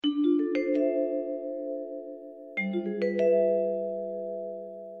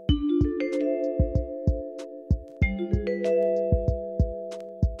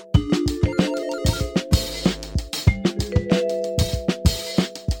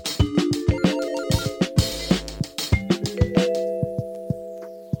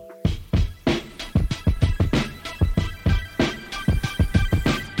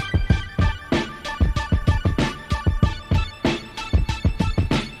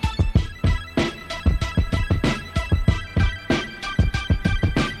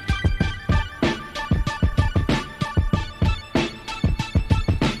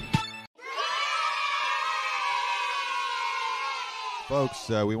folks.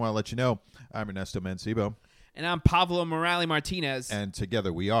 We want to let you know I'm Ernesto Mancibo. And I'm Pablo Morales Martinez. And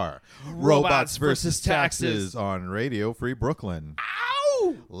together we are Robots versus Taxes on Radio Free Brooklyn.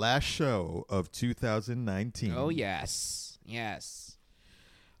 Ow! Last show of 2019. Oh, yes. Yes.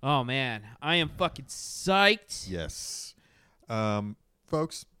 Oh, man. I am fucking psyched. Yes.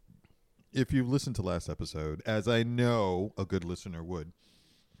 Folks, if you listened to last episode, as I know a good listener would,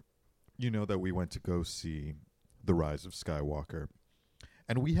 you know that we went to go see The Rise of Skywalker.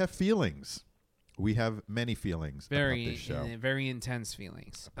 And we have feelings. We have many feelings about this show. Very intense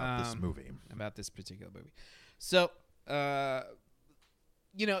feelings. About this movie. About this particular movie. So, if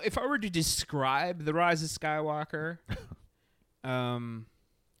I were to describe The Rise of Skywalker, I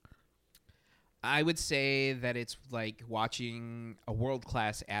would say that it's like watching a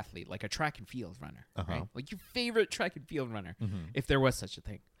world-class athlete, like a track and field runner, right? Like your favorite track and field runner, if there was such a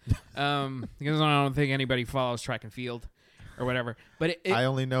thing. Because I don't think anybody follows track and field or whatever. But I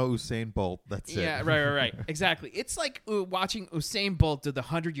only know Usain Bolt. That's it. Yeah, right. Exactly. It's like watching Usain Bolt do the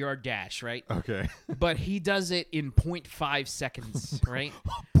 100-yard dash, right? Okay. But he does it in 0.5 seconds, right?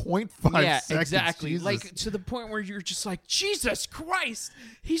 0.5 seconds? Yeah, exactly. Jesus. Like to the point where you're just like, Jesus Christ,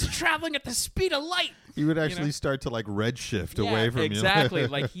 he's traveling at the speed of light. He would actually start to like redshift away from exactly. you.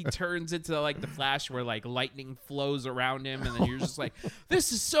 Like he turns into like the Flash where like lightning flows around him and then you're just like,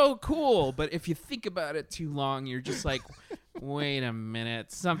 this is so cool. But if you think about it too long, you're just like, wait a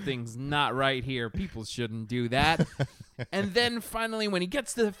minute, something's not right here. People shouldn't do that. And then finally when he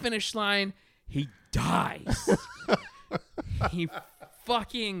gets to the finish line, he dies. He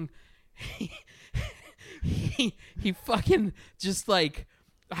fucking he fucking just like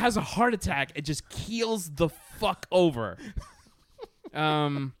has a heart attack and just keels the fuck over.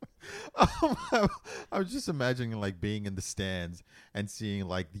 I was just imagining like being in the stands and seeing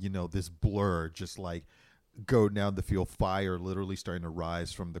like, this blur just like go down the field, fire literally starting to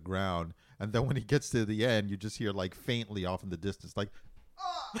rise from the ground. And then when he gets to the end, you just hear like faintly off in the distance, like,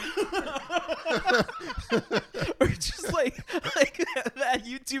 or just like that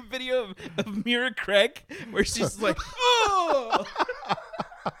YouTube video of Mira Craig where she's like, oh.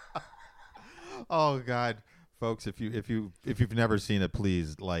 Oh God, folks! If you've never seen it,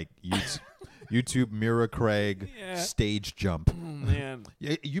 please like YouTube Mira Craig stage jump. Oh man,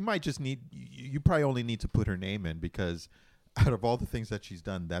 you might just need. You probably only need to put her name in because out of all the things that she's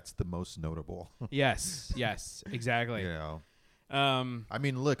done, that's the most notable. Yes, exactly. I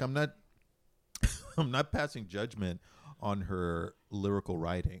mean, look, I'm not passing judgment on her lyrical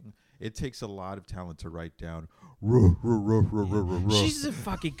writing. It takes a lot of talent to write down. She's a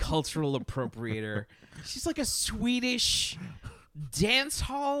fucking cultural appropriator. She's like a Swedish dance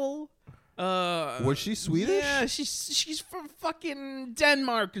hall. Was she Swedish? Yeah, she's from fucking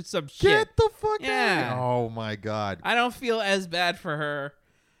Denmark or some shit. Get the fuck Yeah. out! Oh my God! I don't feel as bad for her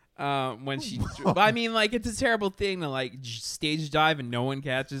when she. But I mean, like it's a terrible thing to like stage dive and no one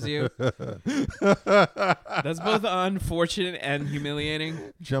catches you. That's both unfortunate and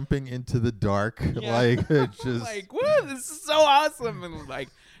humiliating. Jumping into the dark, Yeah. like just like, woo, this is so awesome, and like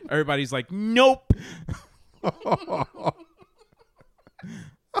everybody's like, nope.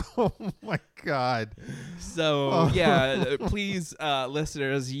 Oh my God! So please,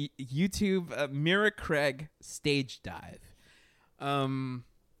 listeners, YouTube Mira Craig stage dive.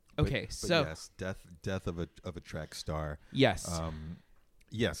 Okay, But so yes, death of a track star. yes,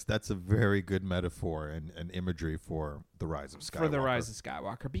 Yes, that's a very good metaphor and imagery for the Rise of Skywalker. for the Rise of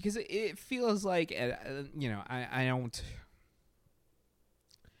Skywalker, because it feels like I don't,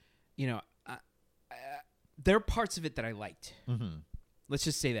 there are parts of it that I liked. Mm-hmm. Let's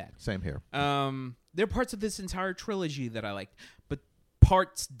just say that. Same here. There are parts of this entire trilogy that I liked, but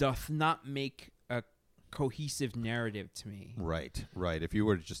parts doth not make a cohesive narrative to me. Right. If you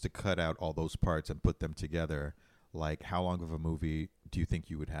were just to cut out all those parts and put them together, like how long of a movie do you think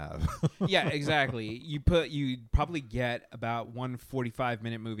you would have? Yeah, exactly. You'd probably get about one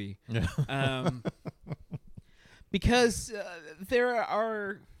 45-minute movie. Because there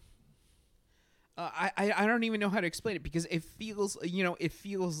are I don't even know how to explain it, because it feels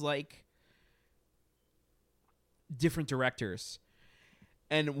like different directors.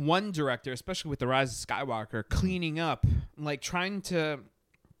 And one director, especially with The Rise of Skywalker, cleaning up, like trying to,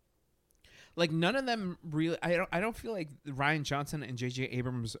 like none of them really. I don't feel like Rian Johnson and J.J.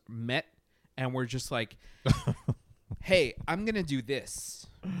 Abrams met and were just like, "Hey, I'm gonna do this,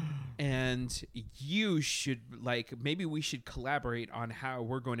 and you should maybe we should collaborate on how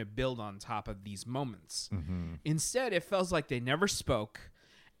we're going to build on top of these moments." Mm-hmm. Instead, it feels like they never spoke.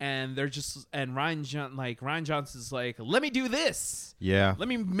 And they're just, and Rian Johnson's like, let me do this. Yeah. Let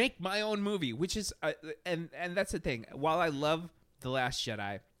me make my own movie, which is, and that's the thing. While I love The Last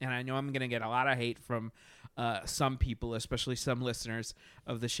Jedi, and I know I'm going to get a lot of hate from some people, especially some listeners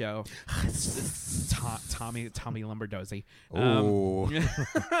of the show. Tommy Lombardozzi. Oh.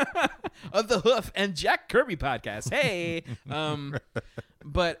 Of the Hoof and Jack Kirby podcast. Hey.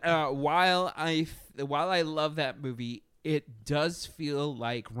 But while I love that movie, it does feel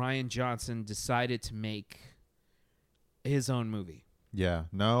like Rian Johnson decided to make his own movie. Yeah.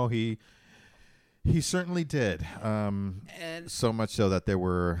 No, he certainly did. And So much so that there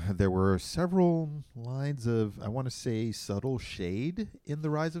were several lines of, I want to say, subtle shade in The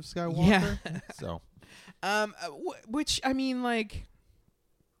Rise of Skywalker. Yeah. So, which I mean, like,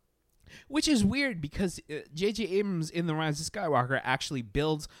 which is weird because J.J. Abrams in The Rise of Skywalker actually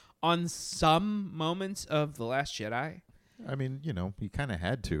builds on some moments of The Last Jedi. I mean, he kind of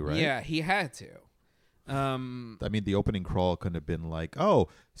had to, right? Yeah, he had to. I mean, the opening crawl could have been like, "Oh,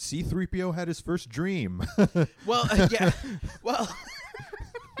 C-3PO had his first dream." Well, yeah. Well,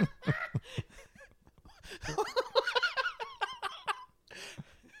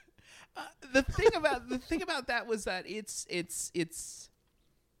 the thing about that was that it's.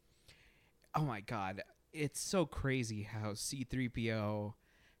 Oh my God! It's so crazy how C-3PO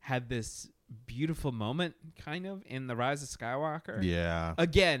had this beautiful moment, kind of, in The Rise of Skywalker. Yeah.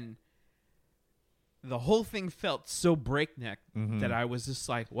 Again, the whole thing felt so breakneck that I was just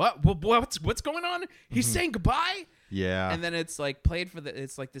like, "What? What's going on? He's saying goodbye." Yeah. And then it's like played for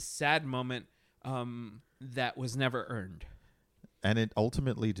it's like this sad moment that was never earned. And it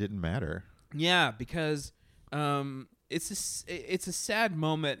ultimately didn't matter. Yeah, because it's a sad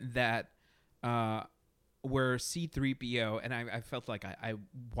moment that where C-3PO, and I felt like I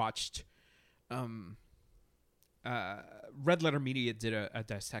watched Red Letter Media did a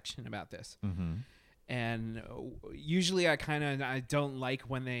dissection about this. Mm-hmm. And usually I don't like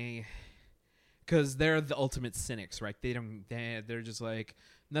when they, because they're the ultimate cynics, right? They're just like,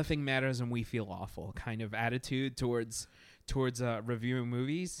 nothing matters and we feel awful kind of attitude towards reviewing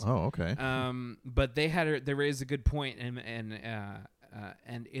movies. Oh, okay. But they raised a good point, and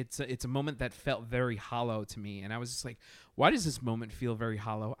it's a moment that felt very hollow to me, and I was just like, why does this moment feel very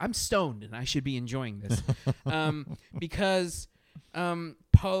hollow? I'm stoned and I should be enjoying this. Because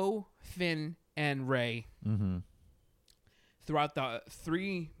Poe, Finn, and Rey throughout the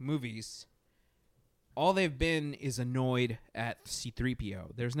 3 movies, all they've been is annoyed at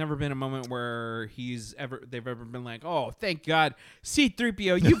C-3PO. There's never been a moment where they've ever been like, "Oh, thank God,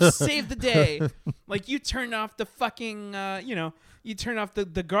 C-3PO, you've saved the day." Like, you turned off the fucking, you turned off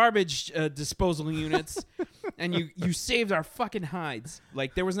the garbage disposal units, and you saved our fucking hides.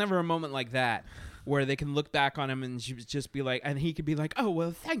 Like, there was never a moment like that where they can look back on him and just be like, and he could be like, "Oh,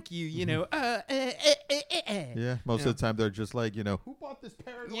 well, thank you, Yeah, most of the time they're just like, who bought this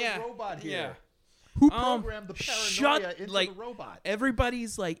paranoid robot here? Yeah. Who programmed the paranoia into like, the robot? Everybody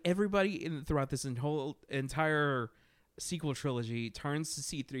throughout this whole entire sequel trilogy turns to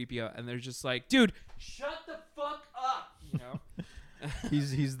C-3PO and they're just like, "Dude, shut the fuck up,"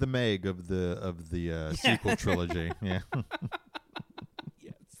 He's the Meg of the sequel trilogy. Yeah.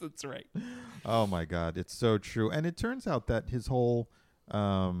 Yes, that's right. Oh my God, it's so true. And it turns out that his whole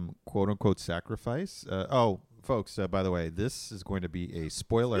quote unquote sacrifice. Folks, by the way, this is going to be a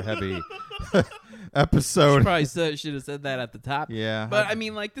spoiler heavy episode. Probably should have said that at the top. Yeah. But I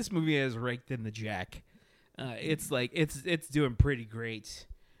mean, like, this movie is raked in the jack. It's like it's doing pretty great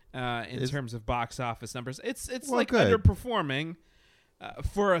in terms of box office numbers. It's like good. underperforming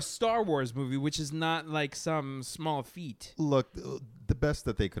for a Star Wars movie, which is not like some small feat. Look, the best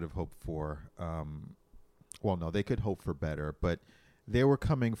that they could have hoped for. Well, no, they could hope for better, but they were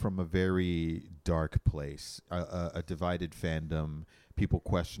coming from a very dark place, a divided fandom, people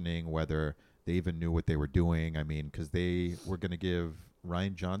questioning whether they even knew what they were doing. I mean, because they were going to give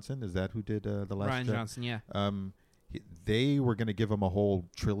Rian Johnson, is that who did The Last Rian Jedi? Johnson, yeah. They were going to give him a whole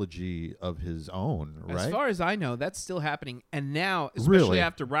trilogy of his own, right? As far as I know, that's still happening. And now, especially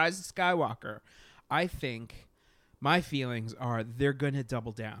after Rise of Skywalker, I think my feelings are they're going to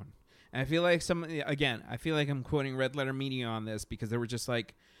double down. And I feel like I feel like I'm quoting Red Letter Media on this because they were just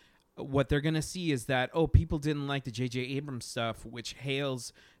like, what they're going to see is that, people didn't like the J.J. Abrams stuff, which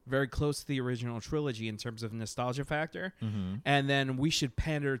hails very close to the original trilogy in terms of nostalgia factor. Mm-hmm. And then we should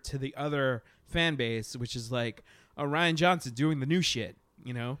pander to the other fan base, which is like, Rian Johnson doing the new shit,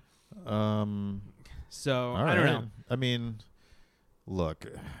 So, I don't know. I mean, look,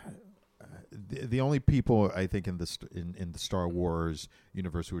 the only people I think in the Star Wars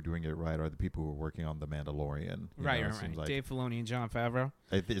universe who are doing it right are the people who are working on The Mandalorian. Right. Like, Dave Filoni and Jon Favreau.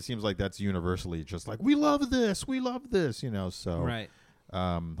 It seems like that's universally just like, we love this, So right.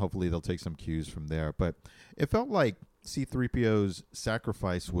 Hopefully they'll take some cues from there. But it felt like C-3PO's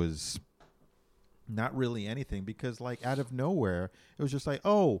sacrifice was not really anything, because like out of nowhere it was just like,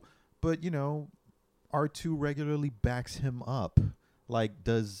 oh, but R2 regularly backs him up, like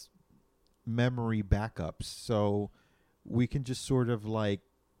does memory backups, so we can just sort of like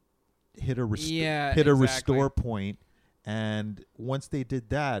hit a restore point. And once they did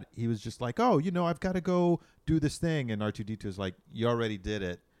that, he was just like, oh, I've got to go do this thing, and R2D2 is like, you already did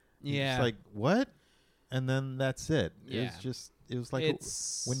it. Yeah. It's like, what? And then that's it. Yeah. It was like a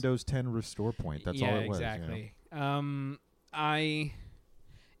Windows 10 restore point. That's all it was. Exactly. I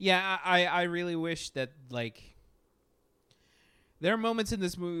really wish that, like, there are moments in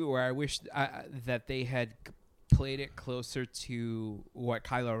this movie where I wish that they had played it closer to what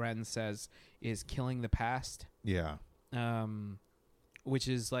Kylo Ren says is killing the past. Yeah. Which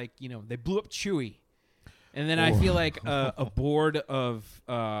is like, they blew up Chewie. And then I feel like a board of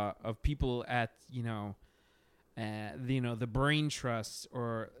people at the brain trust,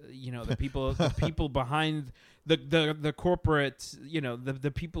 or the people behind the corporate,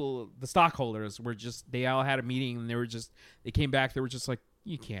 the people, the stockholders were just, they all had a meeting, and they came back, they were just like,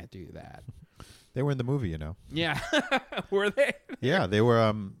 you can't do that. They were in the movie, Yeah. Were they? Yeah, they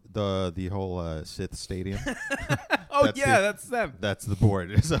were the whole Sith Stadium. That's them. That's the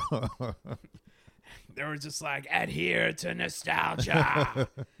board. So they were just like, adhere to nostalgia.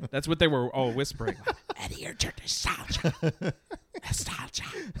 That's what they were all whispering. Adhere to nostalgia. Nostalgia.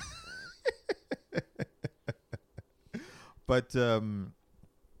 But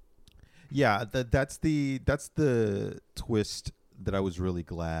yeah, that's the twist that I was really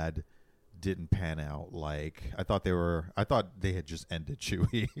glad didn't pan out. Like, I thought they had just ended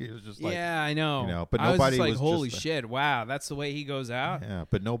Chewie. It was just like, yeah, I know. But I nobody was like, holy just, shit, wow, that's the way he goes out. Yeah,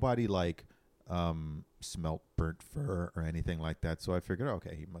 but nobody like smelt burnt fur or anything like that. So I figured,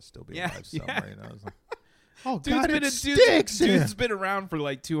 okay, he must still be alive somewhere. I was like, oh god, it sticks. Dude's been around for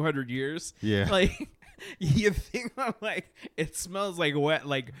like 200 years. Yeah, like. You think like it smells like wet,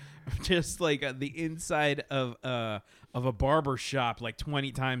 like just like the inside of a barber shop like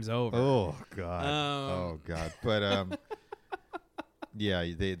 20 times over. Oh god. But yeah,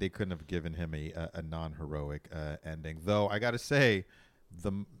 they couldn't have given him a non-heroic ending. Though I got to say,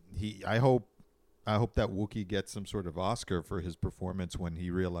 I hope that Wookiee gets some sort of Oscar for his performance when he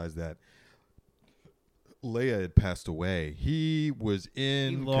realized that Leia had passed away. He was in.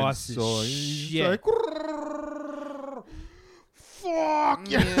 He lost his shit. Like, fuck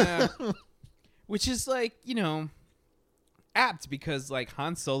yeah. Which is like, apt, because like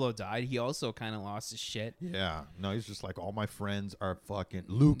Han Solo died, he also kind of lost his shit. Yeah. No, he's just like, all my friends are fucking.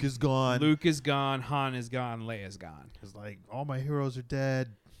 Luke is gone. Han is gone. Leia's gone. It's like, all my heroes are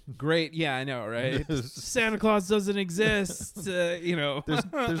dead. Great. Yeah, I know, right? Santa Claus doesn't exist.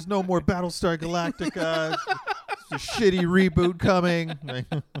 There's no more Battlestar Galactica. It's a shitty reboot coming.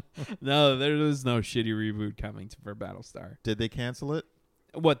 No, there is no shitty reboot coming for Battlestar. Did they cancel it?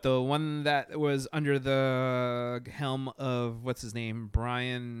 What, the one that was under the helm of what's his name,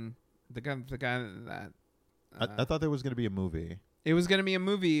 Brian, the guy that I thought there was going to be a movie. It was going to be a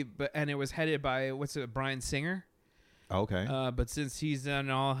movie, and it was headed by Bryan Singer. Okay. But since he's done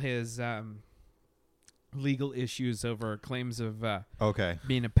all his legal issues over claims of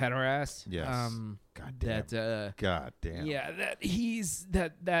being a pederast, yes, God damn. Yeah, that he's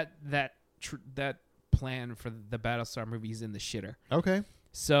that plan for the Battlestar movie is in the shitter. Okay,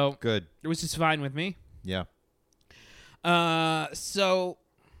 so good. It was just fine with me. Yeah. So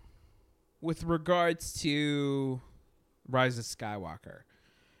with regards to Rise of Skywalker,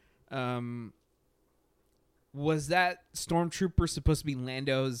 was that stormtrooper supposed to be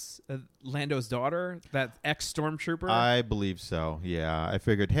Lando's daughter? That ex-stormtrooper? I believe so. Yeah, I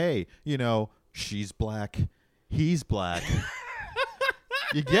figured, hey, she's black, he's black.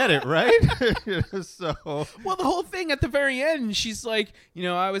 You get it, right? So, well, the whole thing at the very end, she's like,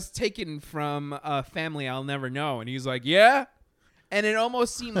 I was taken from a family I'll never know, and he's like, yeah. And it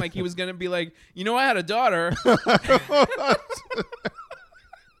almost seemed like he was gonna be like, I had a daughter.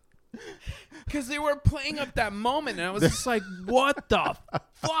 Because they were playing up that moment, and I was just like, what the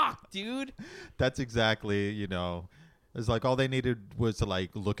fuck, dude? That's exactly, it's like all they needed was to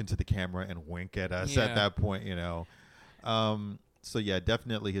like look into the camera and wink at us at that point, So yeah,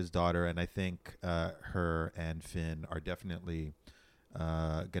 definitely his daughter, and I think her and Finn are definitely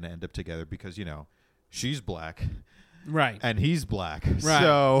going to end up together because, she's black. Right. And he's black. Right.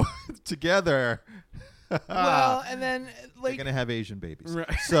 So together... Well, and then they're gonna have Asian babies,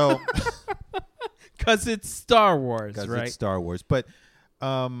 right. So because it's Star Wars, right? It's Star Wars, but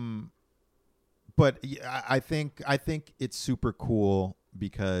I think it's super cool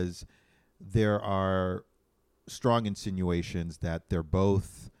because there are strong insinuations that they're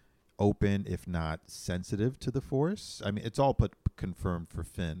both open, if not sensitive, to the Force. I mean, it's all confirmed for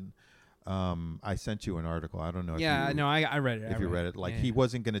Finn. I sent you an article. I don't know. Yeah, if you, no, I read it. If you read it, like he yeah.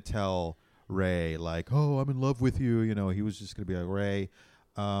 wasn't going to tell Rey, like, "Oh, I'm in love with you." You know, he was just going to be like, "Rey,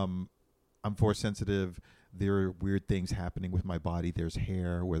 I'm Force sensitive. There are weird things happening with my body. There's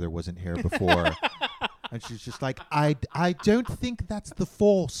hair where there wasn't hair before." And she's just like, I don't think that's the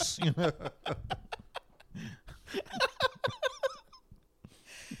Force. You know?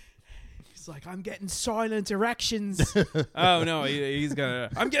 He's like, I'm getting silent erections. Oh no, he's gonna.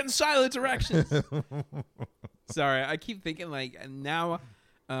 I'm getting silent erections. Sorry, I keep thinking like now.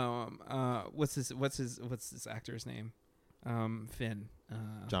 What's this actor's name? Finn.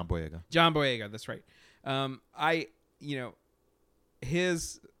 John Boyega. John Boyega. That's right.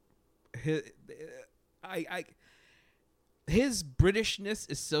 His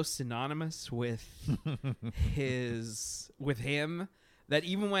Britishness is so synonymous with him that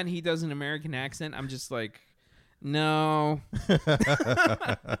even when he does an American accent, I'm just like, no,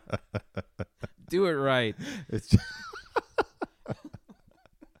 do it right. It's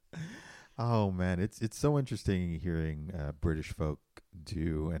oh man, it's so interesting hearing British folk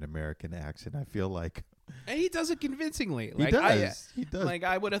do an American accent. I feel like and he does it convincingly. Like, he does. Like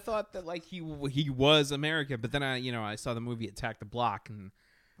I would have thought that like he was American, but then I saw the movie Attack the Block, and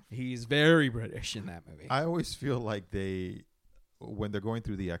he's very British in that movie. I always feel like when they're going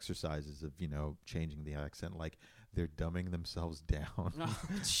through the exercises of changing the accent, like they're dumbing themselves down. Oh,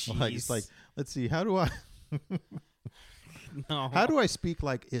 Like it's like, let's see, how do I no. how do I speak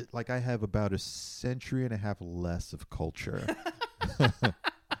like it? Like I have about a century and a half less of culture.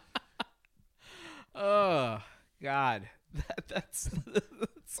 Oh God, that's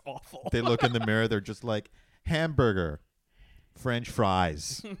awful. They look in the mirror. They're just like hamburger, French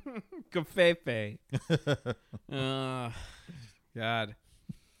fries. Covfefe. God.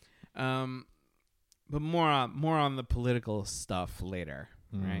 But more on the political stuff later,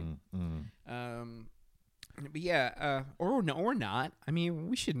 right? But yeah, or not. I mean,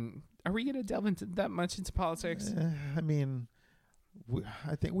 we shouldn't. Are we going to delve into that much into politics? I mean,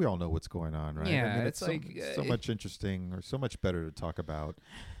 I think we all know what's going on, right? Yeah, I mean, it's so, like so much interesting, or so much better to talk about,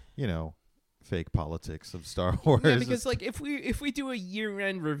 fake politics of Star Wars. Yeah, because like if we do a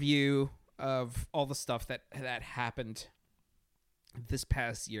year-end review of all the stuff that happened this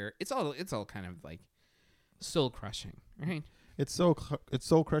past year, it's all kind of like soul crushing, right? It's soul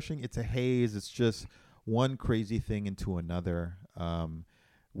crushing. It's a haze. It's just one crazy thing into another. What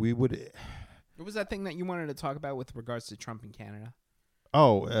was that thing that you wanted to talk about with regards to Trump in Canada?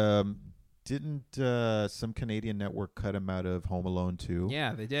 Didn't some Canadian network cut him out of Home Alone 2?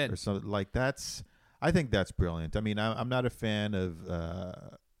 Yeah, they did. Or something like I think that's brilliant. I mean, I'm not a fan of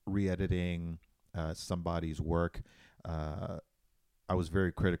re-editing somebody's work. I was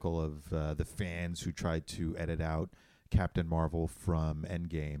very critical of the fans who tried to edit out Captain Marvel from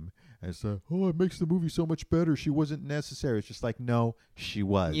Endgame. And it's like, it makes the movie so much better. She wasn't necessary. It's just like, no, she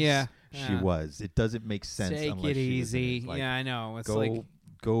was. Yeah. She was. It doesn't make sense Take unless it easy. Like, yeah, I know. It's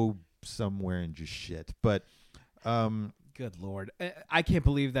go somewhere and just shit. But good Lord. I can't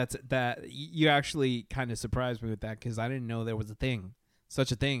believe that you actually kind of surprised me with that, because I didn't know there was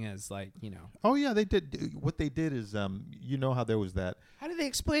such a thing as Oh yeah, they did. What they did is how there was that. How did they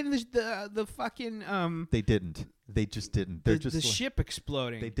explain the fucking They didn't. They just didn't. They're just the ship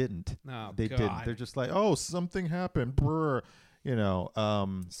exploding. They didn't. Oh, they God. didn't. They're just like, something happened. Brr.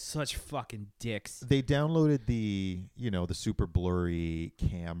 Such fucking dicks. They downloaded the super blurry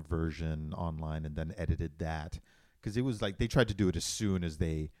cam version online and then edited that, because it was like they tried to do it as soon as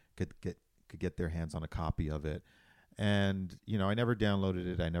they could get their hands on a copy of it. And I never downloaded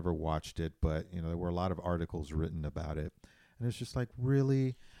it, I never watched it, but there were a lot of articles written about it, and it's just like,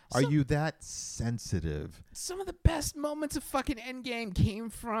 really, are you that sensitive? Some of the best moments of fucking Endgame came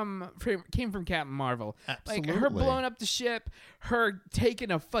from Captain Marvel. Absolutely. Like her blowing up the ship, her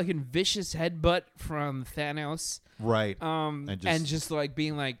taking a fucking vicious headbutt from Thanos, right? And just like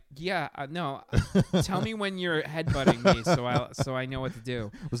being like, yeah, no, tell me when you're headbutting me, so I know what to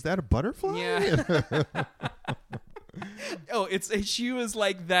do. Was that a butterfly? Yeah. She was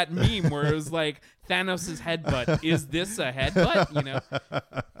like that meme where it was like Thanos' headbutt. Is this a headbutt?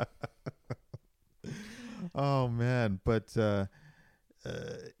 Oh man, but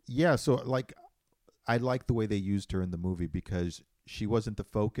yeah. So like, I like the way they used her in the movie, because she wasn't the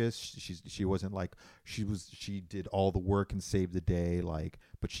focus. She wasn't like she did all the work and saved the day. Like,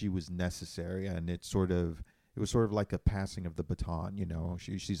 but she was necessary, and it was sort of like a passing of the baton.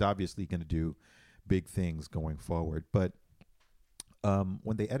 She's obviously going to do big things going forward, but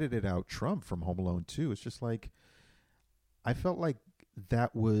when they edited out Trump from Home Alone 2, it's just like I felt like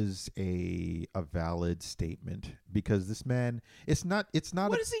that was a valid statement because this man, it's not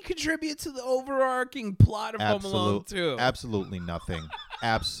What does he contribute to the overarching plot of Home Alone 2? Absolutely nothing.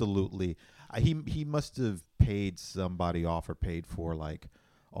 Absolutely. He must have paid somebody off or paid for like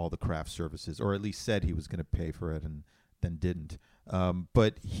all the craft services, or at least said he was going to pay for it and then didn't.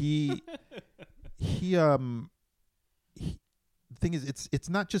 But the thing is, it's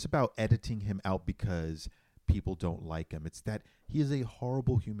not just about editing him out because people don't like him. It's that he is a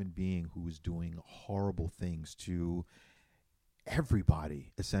horrible human being who is doing horrible things to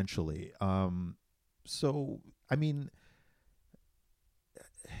everybody, essentially. So, I mean,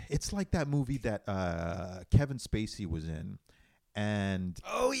 it's like that movie that Kevin Spacey was in. And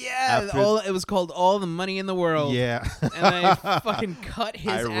oh yeah, it was called All the Money in the World. Yeah, and they fucking cut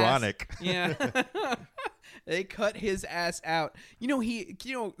his ironic. Ass. Yeah, they cut his ass out.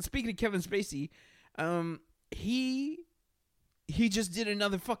 Speaking of Kevin Spacey, he just did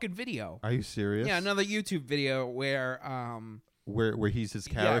another fucking video. Are you serious? Yeah, another YouTube video where he's his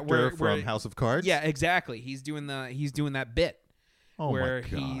character from House of Cards. Yeah, exactly. He's doing that bit. Oh where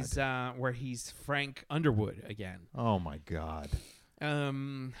my God. Where he's Frank Underwood again. Oh my God.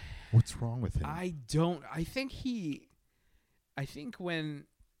 What's wrong with him? I think when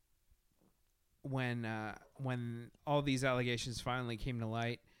all these allegations finally came to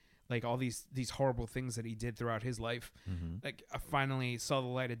light, like all these horrible things that he did throughout his life, like finally saw the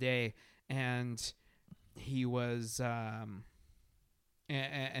light of day, and he was and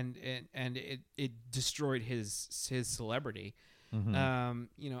it destroyed his celebrity.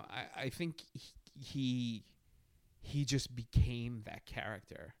 I think he just became that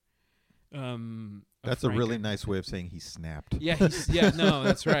character. That's a really nice way of saying he snapped. Yeah, no,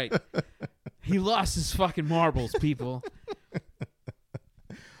 that's right. He lost his fucking marbles, people.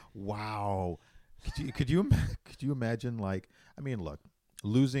 Wow. Could you imagine, like, I mean, look,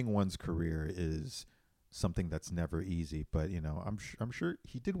 losing one's career is something that's never easy, but I'm sure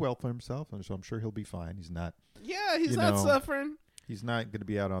he did well for himself, and so I'm sure he'll be fine. He's not. Yeah, he's not suffering. He's not going to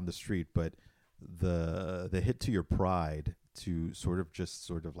be out on the street, but the hit to your pride to sort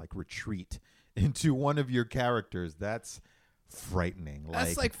of like retreat into one of your characters, that's frightening.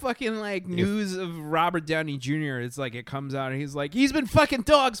 That's like fucking like news of Robert Downey Jr. It's like it comes out and he's like, he's been fucking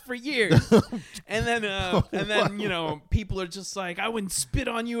dogs for years. and then people are just like, I wouldn't spit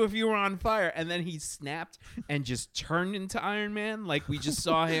on you if you were on fire. And then he snapped and just turned into Iron Man. Like we just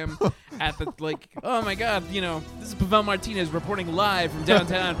saw him at the, like, oh my God, this is Pavel Martinez reporting live from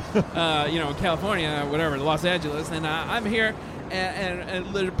downtown, California, whatever, Los Angeles. And I'm here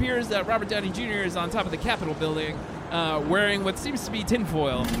and it appears that Robert Downey Jr. is on top of the Capitol building. Wearing what seems to be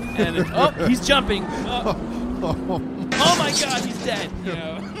tinfoil, and he's jumping. Oh my God, he's dead.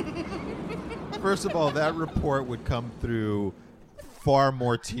 First of all, that report would come through far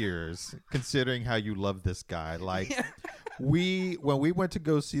more tears, considering how you love this guy. Like, when we went to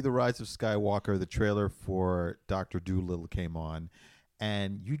go see The Rise of Skywalker, the trailer for Dr. Dolittle came on,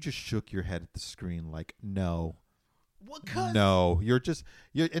 and you just shook your head at the screen like, no. No, I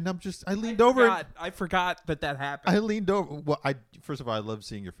leaned over. I forgot that happened. I leaned over. Well, first of all, I love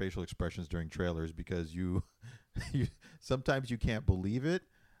seeing your facial expressions during trailers because you sometimes you can't believe it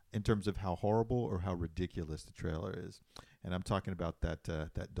in terms of how horrible or how ridiculous the trailer is. And I'm talking about that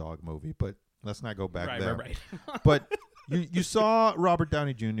dog movie, but let's not go back there. Right. But you saw Robert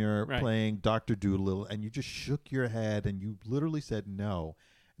Downey Jr. playing Dr. Dolittle, and you just shook your head and you literally said no.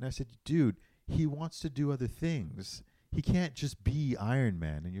 And I said, dude, he wants to do other things. He can't just be Iron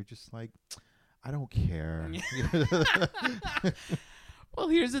Man. And you're just like, I don't care. Well,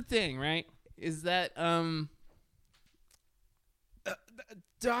 here's the thing, right? Is that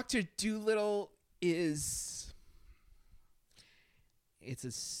Dr. Dolittle it's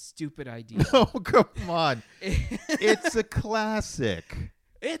a stupid idea. Oh, come on. It's a classic.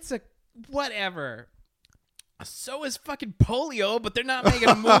 It's a whatever. So is fucking polio, but they're not making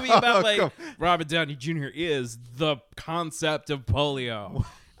a movie about like Robert Downey Jr. is the concept of polio.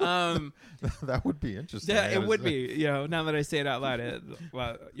 That would be interesting. Yeah, it would be. Now that I say it out loud,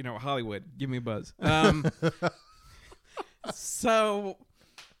 Hollywood, give me a buzz. So,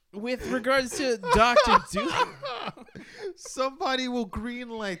 with regards to Dr. Dolittle, somebody will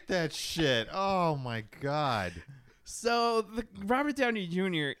greenlight that shit. Oh my God. So Robert Downey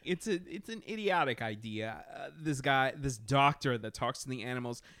Jr. It's an idiotic idea. This doctor that talks to the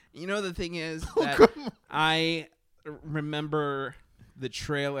animals. The thing is that I remember the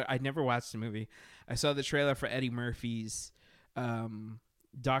trailer. I never watched the movie. I saw the trailer for Eddie Murphy's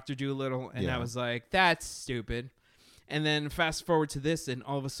Dr. Dolittle, and I was like, that's stupid. And then fast forward to this, and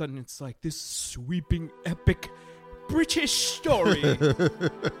all of a sudden it's like this sweeping, epic British story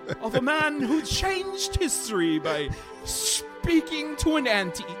of a man who changed history by speaking to an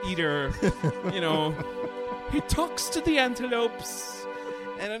anteater. You know, he talks to the antelopes.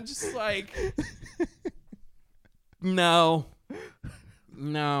 And I'm just like, no.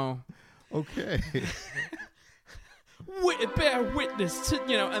 Okay. Bear witness to,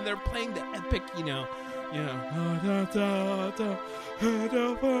 and they're playing the epic,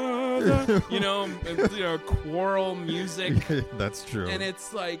 choral music. That's true. And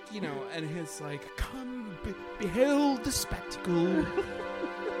it's like, and it's like, come behold the spectacle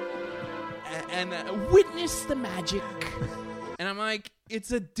and witness the magic. And I'm like,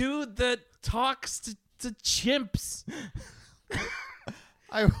 it's a dude that talks to chimps.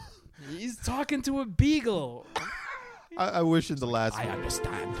 He's talking to a beagle. I wish in the last... I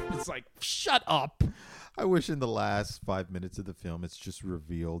understand. It's like, shut up. I wish in the last 5 minutes of the film, it's just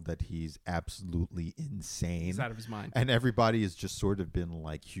revealed that he's absolutely insane. He's out of his mind. And everybody has just sort of been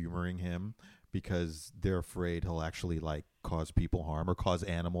like humoring him because they're afraid he'll actually like cause people harm or cause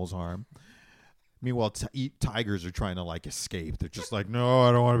animals harm. Meanwhile, tigers are trying to like escape. They're just like, no,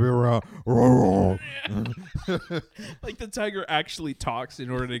 I don't want to be around. Like the tiger actually talks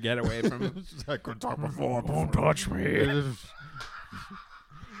in order to get away from him. I couldn't talk before. Don't touch me.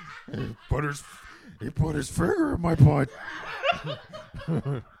 He put his finger in my butt.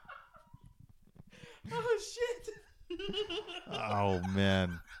 Oh shit! Oh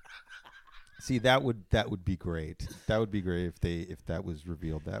man. See, that would be great. That would be great if that was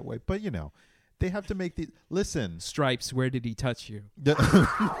revealed that way. But they have to make the listen. Stripes, where did he touch you?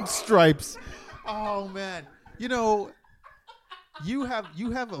 Stripes. Oh man. You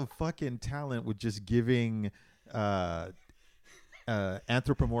have a fucking talent with just giving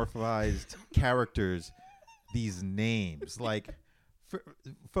anthropomorphized characters these names. Like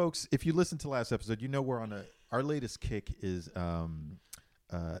folks, if you listen to last episode, we're on our latest kick is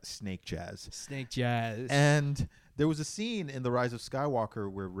Snake Jazz. Snake Jazz. And there was a scene in The Rise of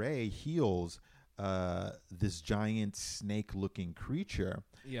Skywalker where Rey heals this giant snake-looking creature.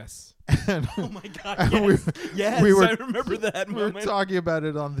 Yes. And oh my God! Yes, I remember that moment. We were talking about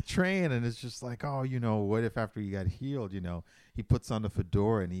it on the train, and it's just like, oh, what if after he got healed, he puts on the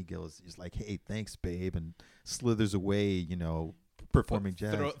fedora and he's like, hey, thanks, babe, and slithers away, performing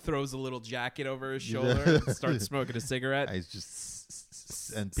jazz. Throws a little jacket over his shoulder and starts smoking a cigarette. He's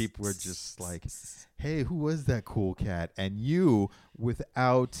just, and people were just like, hey, who was that cool cat? And you,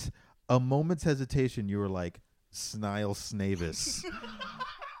 without a moment's hesitation, you were like, Snile Snavis.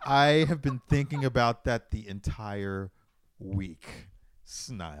 I have been thinking about that the entire week.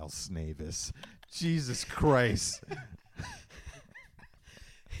 Snile Snavis. Jesus Christ.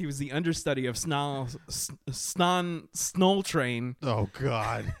 He was the understudy of Snow Train. Oh,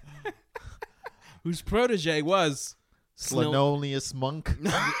 God. Whose protege was... Slanolius Monk.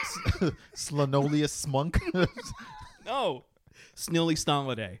 Slanolius Monk. No. Snilly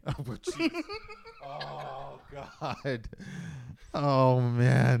Snolliday. Oh, God. Oh,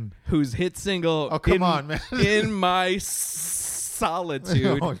 man. Whose hit single... Oh, come on, man. In My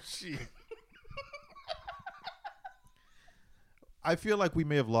Solitude. Oh, gee. I feel like we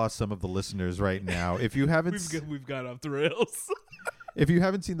may have lost some of the listeners right now. If you haven't... We've got off the rails. If you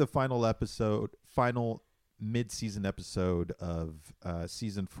haven't seen the final mid-season episode of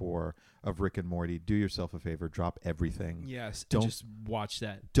season 4 of Rick and Morty, do yourself a favor, drop everything. Yes, don't just watch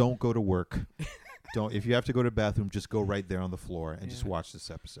that. Don't go to work. Don't. If you have to go to the bathroom, just go right there on the floor and just watch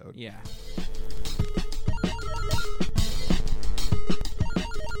this episode. Yeah.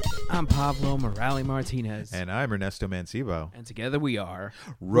 I'm Pablo Morales Martinez. And I'm Ernesto Mancibo. And together we are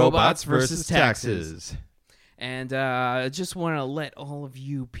Robots versus Taxes. And I just want to let all of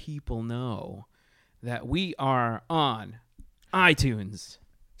you people know that we are on iTunes,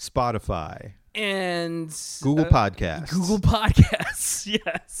 Spotify, and Google Podcasts. Google Podcasts,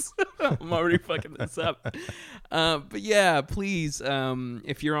 yes. I'm already fucking this up. But yeah, please,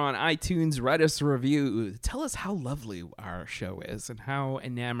 if you're on iTunes, write us a review. Tell us how lovely our show is and how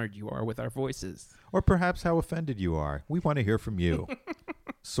enamored you are with our voices. Or perhaps how offended you are. We want to hear from you.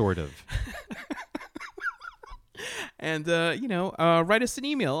 Sort of. And, write us an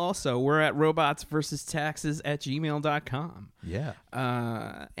email also. We're at robotsversustaxes@gmail.com. Yeah.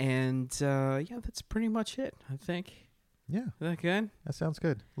 That's pretty much it, I think. Yeah. Is that good? That sounds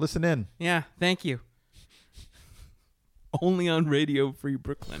good. Listen in. Yeah, thank you. Only on Radio Free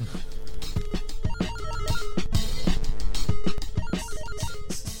Brooklyn.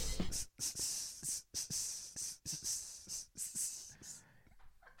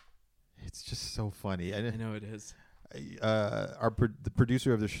 It's just so funny. I know it is. the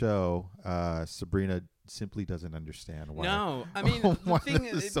producer of the show, Sabrina, simply doesn't understand why. No, I mean the thing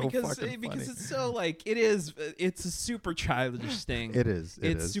is so because fucking funny. it's so like it's a super childish thing. It is.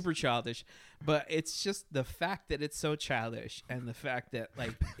 It's super childish, but it's just the fact that it's so childish and the fact that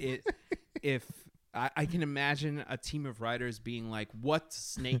like if I can imagine a team of writers being like, "What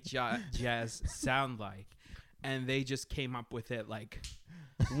snake jazz sound like?" And they just came up with it like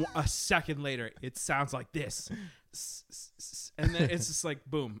a second later. It sounds like this, and then it's just like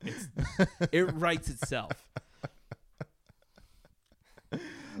boom. It writes itself.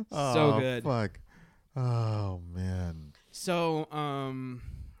 So good. Fuck. Oh man. So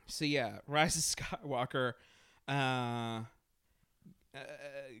yeah, Rise of Skywalker,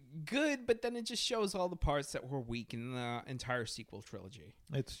 good, but then it just shows all the parts that were weak in the entire sequel trilogy.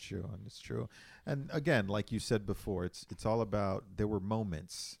 It's true. And again, like you said before, it's all about, there were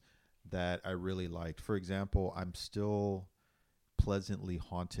moments that I really liked. For example, I'm still pleasantly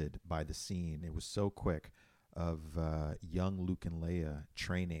haunted by the scene. It was so quick of young Luke and Leia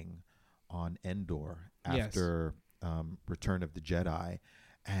training on Endor after Return of the Jedi,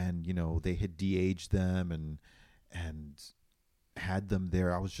 and they had de-aged them and had them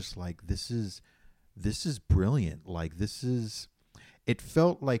there. I was just like, this is brilliant. Like, it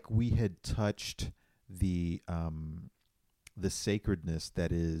felt like we had touched the sacredness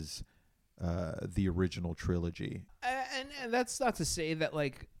that is the original trilogy. And that's not to say that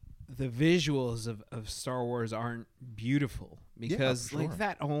like the visuals of Star Wars aren't beautiful, because like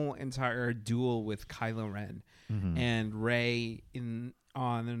that whole entire duel with Kylo Ren and Rey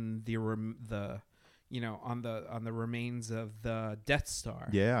on the remains of the Death Star.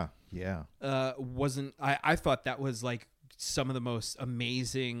 Yeah. Wasn't I thought that was like some of the most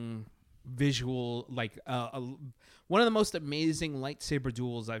amazing visual, like one of the most amazing lightsaber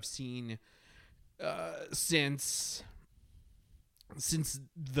duels I've seen since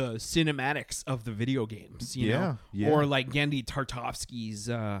the cinematics of the video games, you know? Or like Genndy Tartakovsky's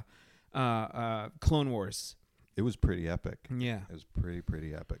Clone Wars. It was pretty epic. Yeah. It was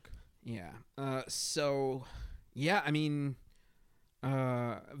pretty epic. Yeah. So yeah, I mean,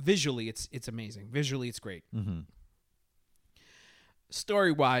 visually it's amazing. Visually it's great.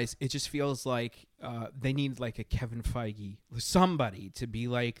 Story-wise, it just feels like they need like a Kevin Feige, somebody to be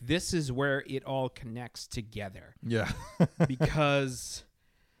like, this is where it all connects together. Yeah. Because,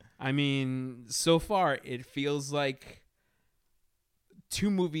 I mean, so far it feels like 2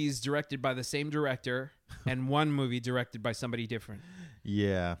 movies directed by the same director and 1 movie directed by somebody different.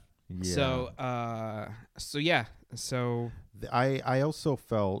 Yeah. So yeah. So I also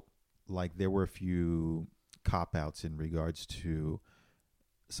felt like there were a few cop-outs in regards to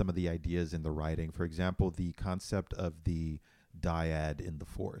some of the ideas in the writing. For example, the concept of the dyad in the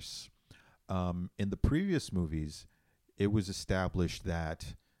Force. In the previous movies, it was established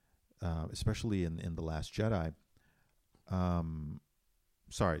that, especially in The Last Jedi, The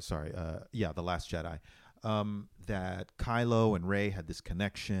Last Jedi, that Kylo and Rey had this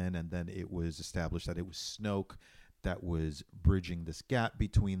connection, and then it was established that it was Snoke that was bridging this gap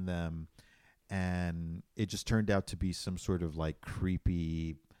between them. And it just turned out to be some sort of like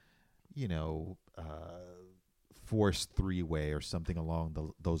creepy, Force 3-way or something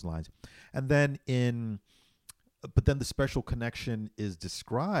along those lines. And then but then the special connection is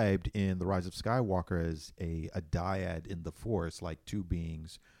described in The Rise of Skywalker as a dyad in the Force, like 2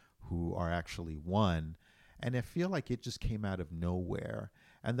 beings who are actually one. And I feel like it just came out of nowhere.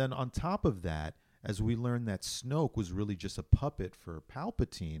 And then on top of that, as we learned that Snoke was really just a puppet for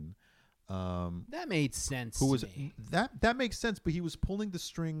Palpatine. That made sense to me. That makes sense, but he was pulling the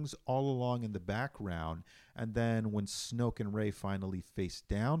strings all along in the background. And then when Snoke and Rey finally faced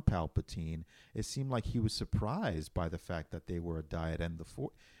down Palpatine, it seemed like he was surprised by the fact that they were a dyad in the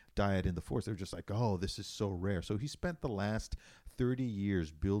Force. They were just like, oh, this is so rare. So he spent the last 30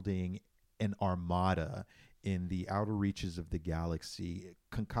 years building an armada in the outer reaches of the galaxy,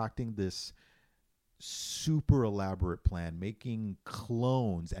 concocting this super elaborate plan, making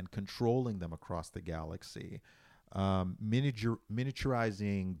clones and controlling them across the galaxy,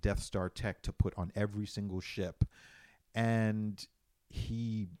 miniaturizing Death Star tech to put on every single ship. And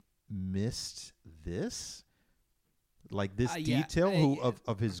he missed this, like this detail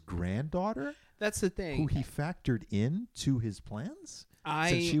of his granddaughter. That's the thing. Who he factored into his plans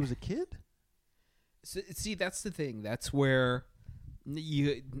since she was a kid. See, that's the thing. That's where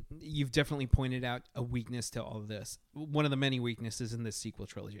you've definitely pointed out a weakness to all of this. One of the many weaknesses in this sequel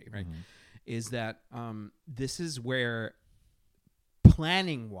trilogy, right, is that this is where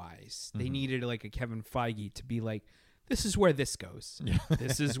planning-wise they needed like a Kevin Feige to be like, this is where this goes.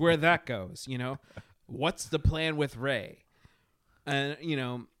 This is where that goes, what's the plan with Rey? And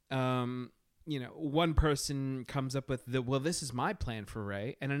one person comes up with this is my plan for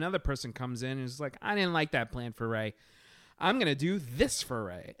Rey, and another person comes in and is like, I didn't like that plan for Rey. I'm gonna do this for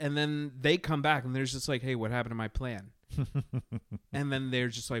Rey, and then they come back and they're just like, hey, what happened to my plan? And then they're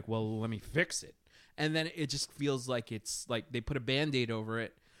just like, well, let me fix it. And then it just feels like it's like they put a Band-Aid over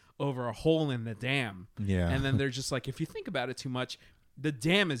a hole in the dam. Yeah. And then they're just like, if you think about it too much, the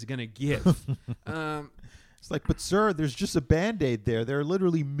dam is gonna give. It's like, but sir, there's just a Band-Aid there. There are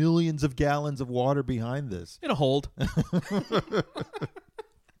literally millions of gallons of water behind this. It'll hold.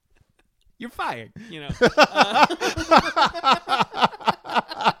 You're fired,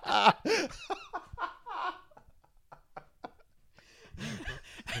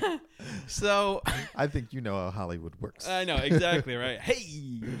 So I think you know how Hollywood works. I know exactly right.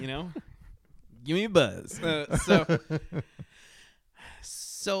 Hey, give me a buzz.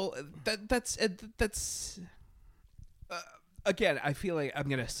 So that's again. I feel like I'm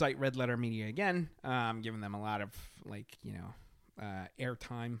gonna cite Red Letter Media again. I'm giving them a lot of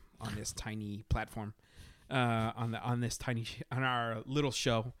airtime on this tiny platform, on our little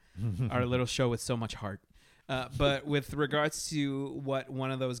show, our little show with so much heart. But with regards to what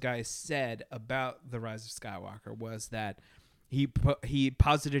one of those guys said about The Rise of Skywalker was that he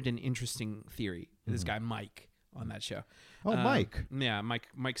posited an interesting theory. This guy Mike on that show. Oh, Mike. Yeah, Mike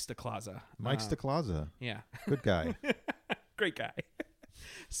Staclaza. Mike Staclaza. Yeah. Good guy. Great guy.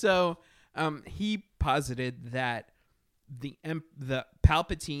 So he posited that the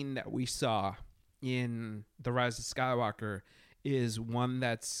Palpatine that we saw in The Rise of Skywalker is one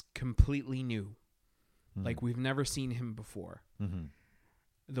that's completely new. Like we've never seen him before. Mm-hmm.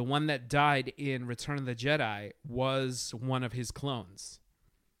 The one that died in Return of the Jedi was one of his clones.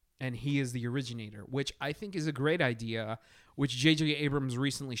 And he is the originator, which I think is a great idea, which J.J. Abrams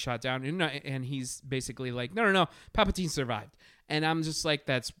recently shot down. And he's basically like, no, Palpatine survived. And I'm just like,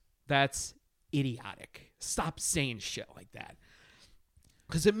 that's idiotic. Stop saying shit like that.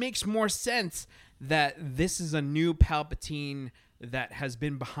 Because it makes more sense that this is a new Palpatine that has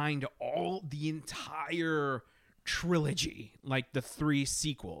been behind the entire trilogy, like the three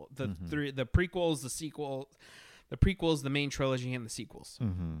sequel, the prequels, the prequels, the main trilogy, and the sequels.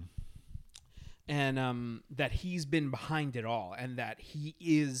 Mm-hmm. And that he's been behind it all, and that he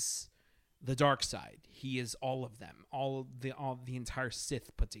is the dark side. He is all of them, all the entire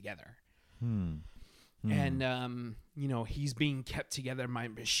Sith put together. And he's being kept together by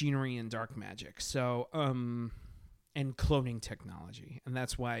machinery and dark magic. So and cloning technology, and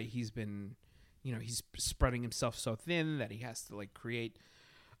that's why he's been, he's spreading himself so thin that he has to like create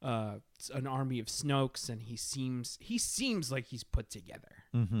an army of Snokes, and he seems like he's put together,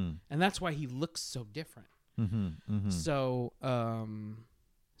 and that's why he looks so different. So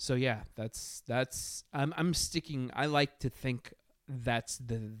yeah, that's I'm sticking. I like to think that's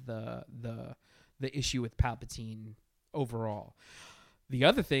the issue with Palpatine overall. The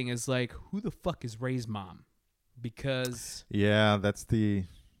other thing is like, who the fuck is Rey's mom? Because that's the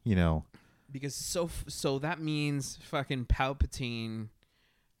because so that means fucking Palpatine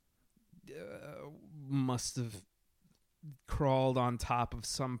must have crawled on top of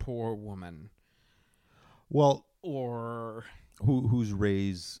some poor woman. Well, or who's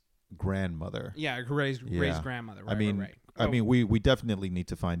Rey's grandmother? Yeah, Rey's grandmother. Right, right. I mean, we definitely need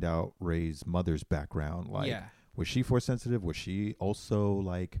to find out Rey's mother's background. Like, was she Force sensitive? Was she also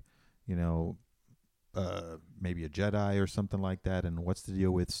like, maybe a Jedi or something like that? And what's the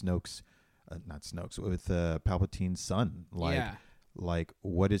deal with Snoke's, not Snoke's, with Palpatine's son? Like,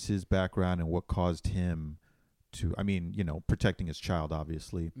 what is his background and what caused him to, protecting his child,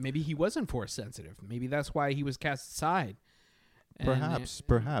 obviously. Maybe he wasn't Force sensitive. Maybe that's why he was cast aside. Perhaps.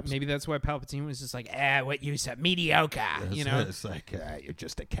 Maybe that's why Palpatine was just like, what you said, mediocre, It's like, you're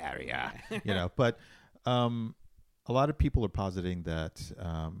just a carrier, But a lot of people are positing that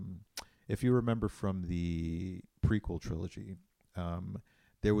if you remember from the prequel trilogy,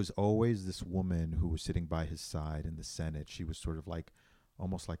 there was always this woman who was sitting by his side in the Senate. She was sort of like,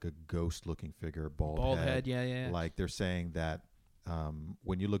 almost like a ghost-looking figure, bald head. Yeah. Like they're saying that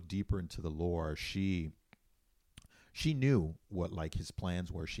when you look deeper into the lore, she knew what like his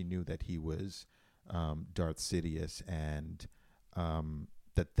plans were. She knew that he was Darth Sidious, and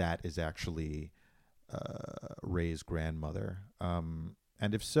that is actually Rey's grandmother.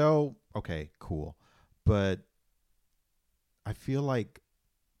 And if so, okay, cool. But I feel like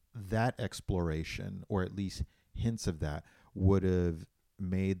that exploration, or at least hints of that, would have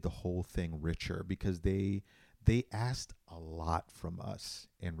made the whole thing richer, because they asked a lot from us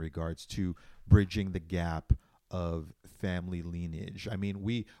in regards to bridging the gap of family lineage. I mean,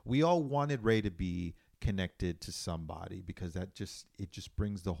 we all wanted Rey to be connected to somebody, because it just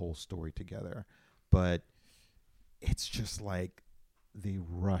brings the whole story together. But it's just like they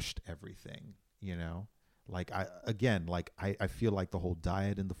rushed everything, you know? Like I feel like the whole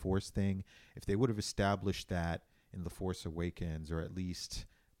diet in the Force thing, if they would have established that in The Force Awakens, or at least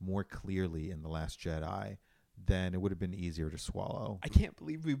more clearly in The Last Jedi, then it would have been easier to swallow. I can't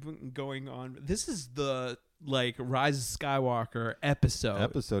believe we've been going on. This is the Rise of Skywalker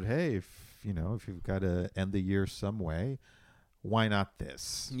episode. Hey, if you've got to end the year some way, why not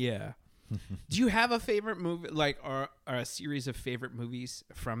this? Yeah. Do you have a favorite movie, or a series of favorite movies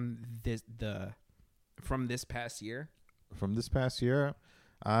from this past year? From this past year,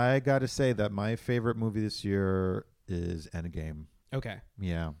 I got to say that my favorite movie this year is Endgame. Okay.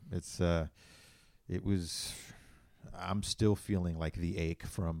 Yeah, I'm still feeling like the ache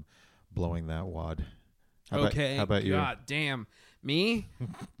from blowing that wad. How about you? God damn. Me?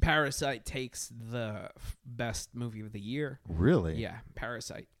 Parasite takes the best movie of the year. Really? Yeah,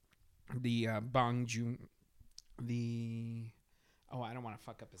 Parasite. The Bong Joon. I don't want to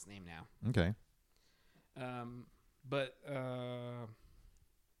fuck up his name now. Okay.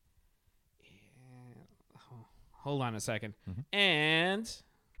 Hold on a second. Mm-hmm. And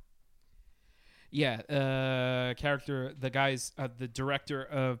yeah, the director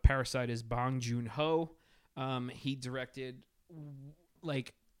of Parasite is Bong Joon-ho. He directed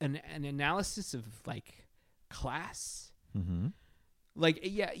an analysis of class. Mm-hmm.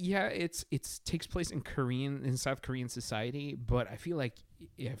 It's takes place in South Korean society, but I feel like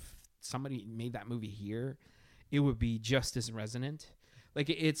if somebody made that movie here, it would be just as resonant.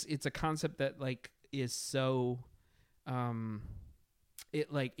 It's a concept that is so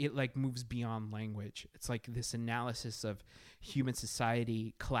it moves beyond language. It's like this analysis of human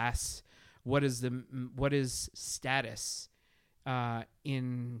society, class, what is status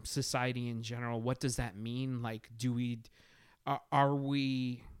in society in general? What does that mean? Are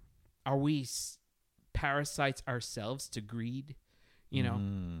we parasites ourselves to greed? You know?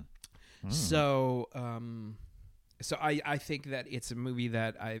 So I think that it's a movie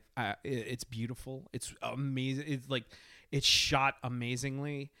that it's beautiful. It's amazing. It's shot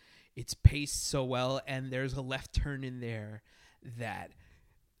amazingly. It's paced so well, and there's a left turn in there that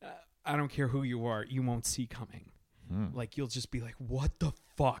I don't care who you are, you won't see coming. You'll just be like, "What the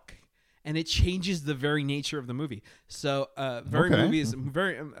fuck?" And it changes the very nature of the movie. So, very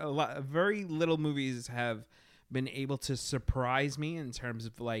little movies have been able to surprise me in terms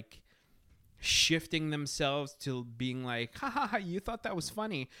of shifting themselves to being like, "Ha ha ha! You thought that was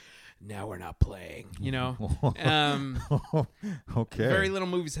funny. Now we're not playing." You know. Okay. Very little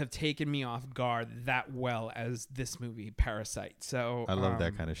movies have taken me off guard that well as this movie, Parasite. So I love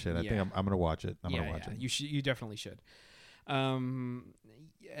that kind of shit. I think I'm gonna watch it. I'm gonna watch it. You definitely should.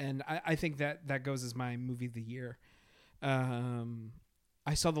 And I think that goes as my movie of the year.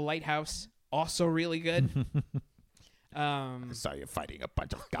 I saw The Lighthouse, also really good. I saw you fighting a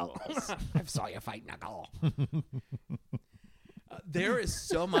bunch of gulls. I saw you fighting a gull. There is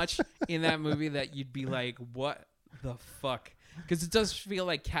so much in that movie that you'd be like, what the fuck? Because it does feel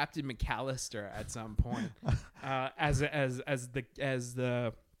like Captain McAllister at some point.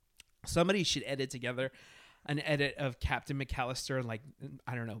 Somebody should edit together an edit of Captain McAllister and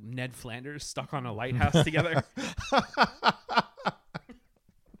I don't know, Ned Flanders stuck on a lighthouse together.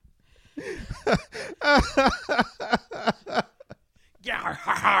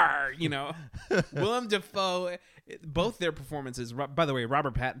 You know, Willem Dafoe, both their performances. By the way,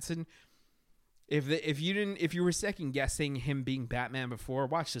 Robert Pattinson. If you were second guessing him being Batman before,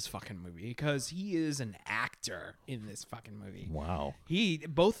 watch this fucking movie, because he is an actor in this fucking movie. Wow.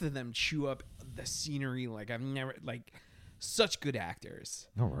 Both of them chew up the scenery like I've never such good actors.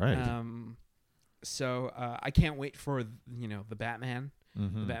 All right. So I can't wait for the Batman,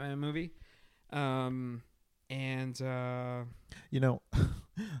 the Batman movie. A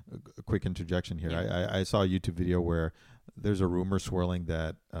quick interjection here. Yeah. I saw a YouTube video where there's a rumor swirling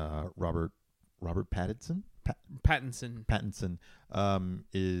that Robert Pattinson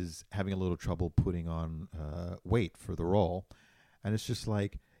is having a little trouble putting on weight for the role, and it's just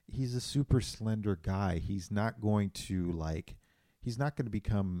he's a super slender guy. He's not going to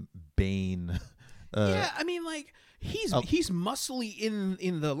become Bane. He's muscly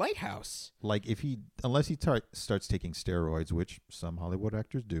in The Lighthouse. Unless he starts taking steroids, which some Hollywood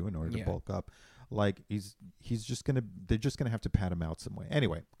actors do in order to bulk up, they're just gonna have to pat him out some way.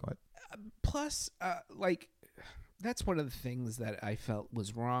 Anyway, go ahead. Plus, that's one of the things that I felt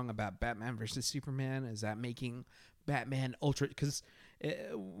was wrong about Batman versus Superman, is that making Batman ultra, because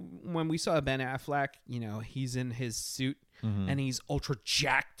when we saw Ben Affleck, he's in his suit and he's ultra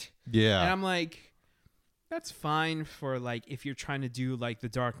jacked. Yeah. And I'm like, That's fine for like if you're trying to do like the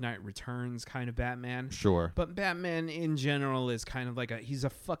Dark Knight Returns kind of Batman. Sure. But Batman in general is kind of like he's a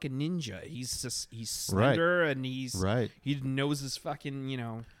fucking ninja. He's slender and he knows his fucking,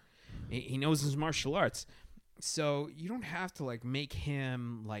 he knows his martial arts. So you don't have to like make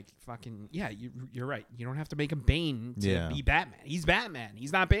him like fucking you're right. You don't have to make him Bane to be Batman. He's Batman.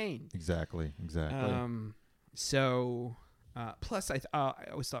 He's not Bane. Exactly. So plus I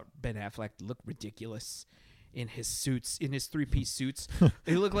always thought Ben Affleck looked ridiculous in his suits, in his 3-piece suits.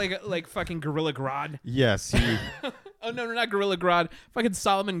 He looked like fucking Gorilla Grodd. Yes. Oh no, not Gorilla Grodd. Fucking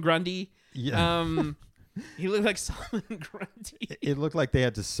Solomon Grundy. Yeah. He looked like Solomon Grundy. It looked like they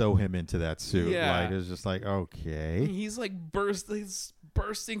had to sew him into that suit. Yeah. Like it was just like, okay. He's like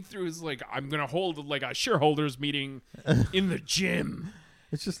bursting through his like, I'm gonna hold like a shareholders meeting in the gym.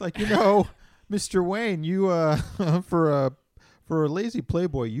 It's just like, Mr. Wayne, you for a lazy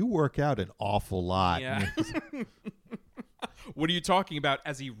playboy, you work out an awful lot. Yeah. What are you talking about?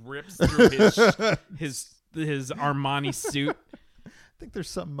 As he rips through his Armani suit. I think there's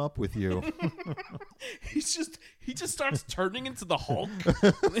something up with you. He just starts turning into the Hulk.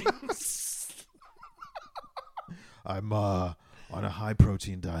 I'm on a high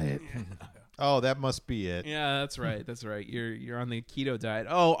protein diet. Oh, that must be it. Yeah, that's right. That's right. You're on the keto diet.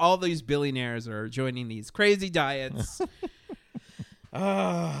 Oh, all these billionaires are joining these crazy diets.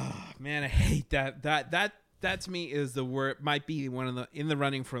 Oh man, I hate that. That to me is the word. Might be in the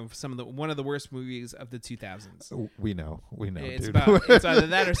running from one of the worst movies of the 2000s. We know. It's dude. it's either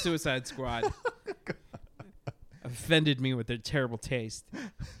that or Suicide Squad. Offended me with their terrible taste.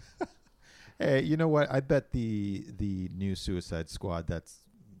 Hey, you know what? I bet the new Suicide Squad that's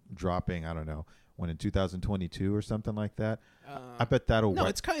dropping, I don't know, when in 2022 or something like that. I bet that'll No,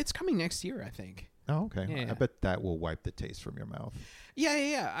 it's coming next year, I think. Oh, okay. Yeah. I bet that will wipe the taste from your mouth.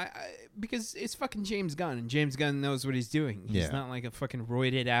 Yeah. Because it's fucking James Gunn, and James Gunn knows what he's doing. He's not like a fucking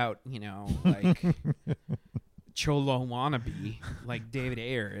roided out, like cholo wannabe like David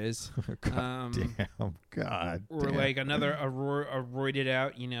Ayer is. God or damn. like another a roided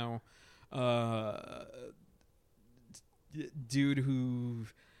out, dude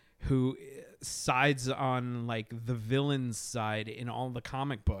who sides on like the villain's side in all the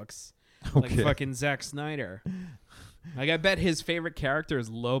comic books. Like fucking Zack Snyder. Like I bet his favorite character is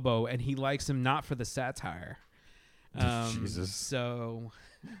Lobo, and he likes him not for the satire. Jesus. So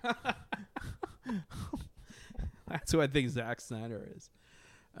that's who I think Zack Snyder is.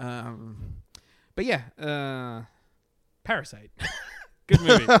 But yeah, Parasite. Good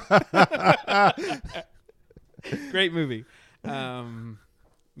movie. Great movie.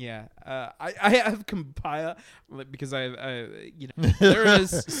 Yeah, I have compiled because there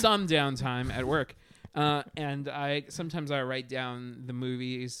is some downtime at work, and sometimes I write down the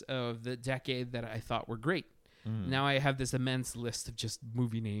movies of the decade that I thought were great. Now I have this immense list of just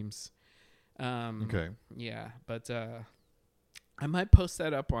movie names. Okay. Yeah, but I might post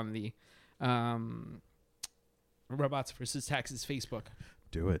that up on the Robots vs. Taxes Facebook.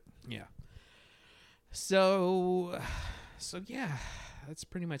 Do it. Yeah. So yeah. That's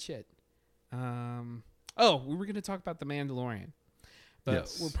pretty much it. We were going to talk about The Mandalorian.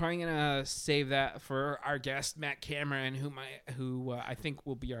 But we're probably going to save that for our guest, Matt Cameron, who I think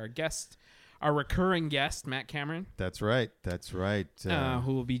will be our recurring guest, Matt Cameron. That's right.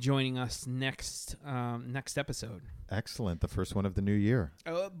 Who will be joining us next episode. Excellent. The first one of the new year.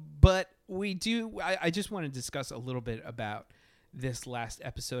 But I just want to discuss a little bit about this last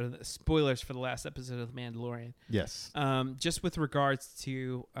episode of the spoilers for the last episode of The Mandalorian. Yes. Just with regards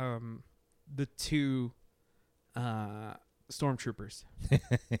to the two stormtroopers.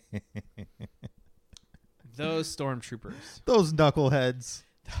 Those stormtroopers. Those knuckleheads.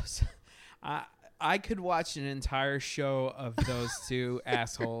 I could watch an entire show of those two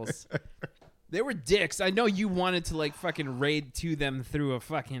assholes. They were dicks. I know you wanted to like fucking raid to them through a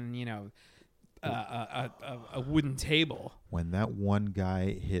fucking, a wooden table. When that one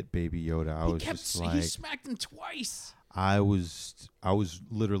guy hit Baby Yoda, He smacked him twice. I was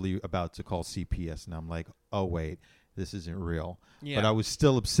literally about to call CPS, and I'm like, oh wait, this isn't real. Yeah. But I was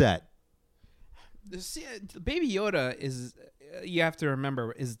still upset. Baby Yoda is, you have to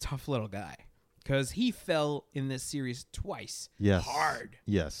remember, is a tough little guy because he fell in this series twice. Yes. Hard.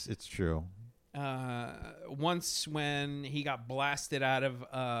 Yes, it's true. Once when he got blasted out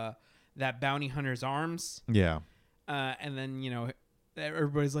of that bounty hunter's arms. Yeah. And then,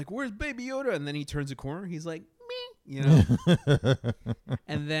 everybody's like, where's Baby Yoda? And then he turns a corner. He's like, me,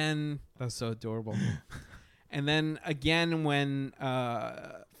 And then, that's so adorable. And then again when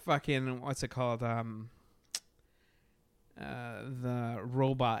fucking, what's it called? The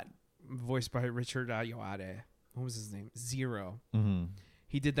robot voiced by Richard Ayoade. What was his name? Zero. Mm-hmm.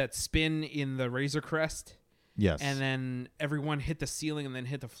 He did that spin in the Razor Crest. Yes. And then everyone hit the ceiling and then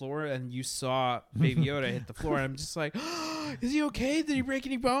hit the floor, and you saw Baby Yoda hit the floor. And I'm just like, oh, is he okay? Did he break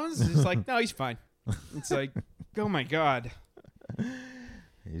any bones? And it's like, no, he's fine. It's like, oh my God.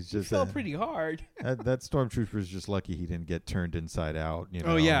 He's just fell pretty hard. that stormtrooper is just lucky he didn't get turned inside out. You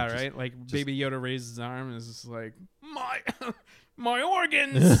know? Oh yeah, just, right. Like Baby Yoda raised his arm and is just like my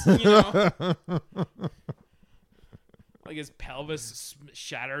organs. You know, like his pelvis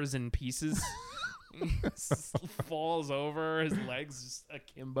shatters in pieces. Falls over. His legs just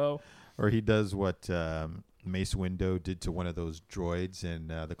akimbo. Or he does what Mace Windu did to one of those droids in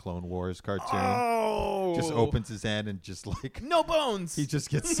the Clone Wars cartoon. Oh, just opens his hand and just like no bones. He just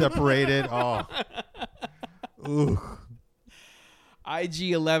gets separated. Oh, ooh.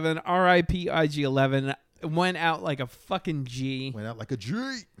 IG-11, R.I.P. IG-11 went out like a fucking G. Went out like a G.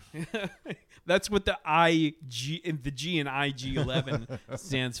 That's what the G in IG-11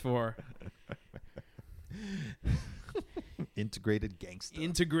 stands for. Integrated gangsta.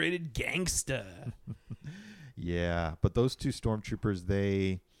 Integrated gangsta. Yeah, but those two stormtroopers,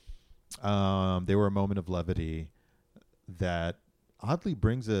 they were a moment of levity that oddly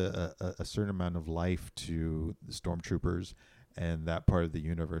brings a certain amount of life to the stormtroopers and that part of the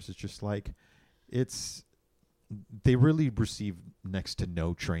universe. It's just like they really receive next to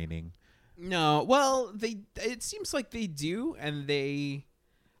no training. No, well, it seems like they do, and they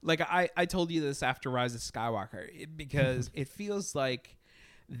like I told you this after Rise of Skywalker because it feels like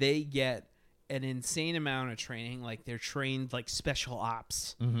they get an insane amount of training, like they're trained like special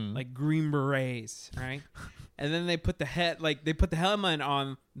ops, like Green Berets, right? And then they put the helmet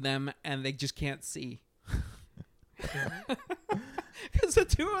on them, and they just can't see because the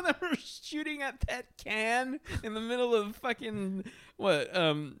two of them are shooting at that can in the middle of fucking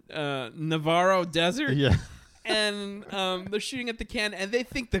Navarro Desert. Yeah. And they're shooting at the can, and they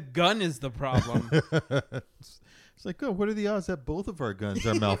think the gun is the problem. It's like, oh, what are the odds that both of our guns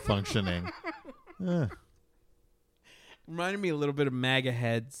are malfunctioning? Reminded me a little bit of MAGA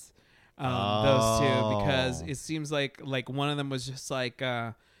heads, those two, because it seems like one of them was just like,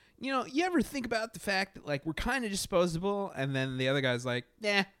 you ever think about the fact that like we're kind of disposable, and then the other guy's like,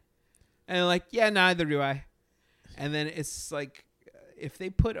 nah, and like, yeah, neither do I, and then it's like, if they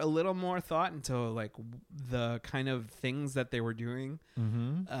put a little more thought into like the kind of things that they were doing,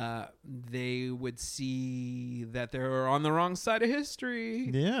 they would see that they're on the wrong side of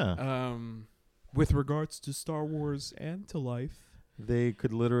history. Yeah. With regards to Star Wars and to life, they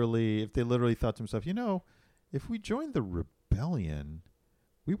could literally, if they literally thought to themselves, if we joined the rebellion,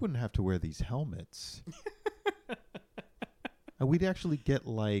 we wouldn't have to wear these helmets. And we'd actually get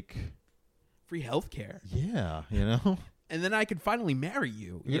like free healthcare. Yeah, And then I could finally marry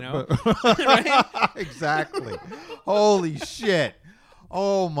you, right? Exactly. Holy shit.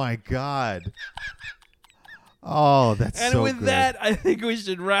 Oh, my God. Oh, that's so good. And with that, I think we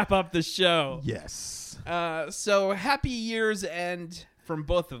should wrap up the show. Yes. So happy year's end from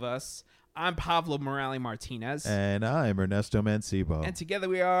both of us. I'm Pablo Morales Martinez. And I'm Ernesto Mancibo. And together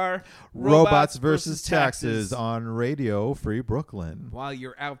we are Robots versus Taxes on Radio Free Brooklyn. While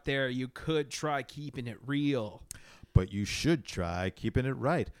you're out there, you could try keeping it real. But you should try keeping it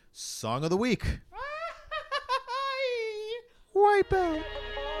right. Song of the week. Wipe out.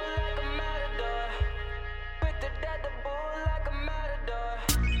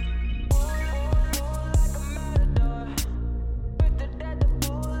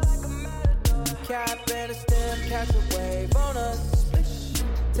 Cap and a stem, catch a wave on us.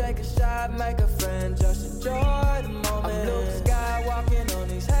 Take a shot, make a friend, just enjoy the moment. I'm Luke Skywalking on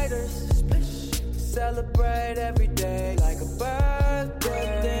these haters. Celebrate every day like a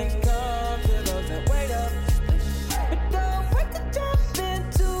birthday. Things come to those that wait up. But don't wait to jump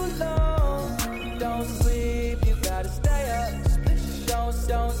in too long. Don't sleep, you gotta stay up.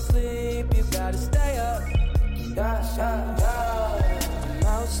 Don't sleep, you gotta stay up. I'm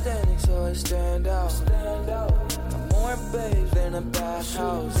outstanding, so I stand out. I'm more babes than a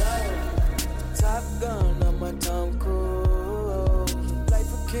bathhouse. Top Gun on my Tom Cruise. Play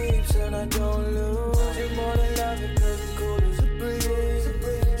for keeps and I don't lose. You're more than love it, cause it's cool as a breeze.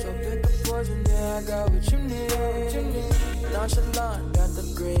 So pick a poison, yeah, I got what you need. Nonchalant, got the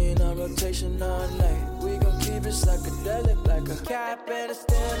green on rotation all night. We gon' keep it psychedelic like a cap and a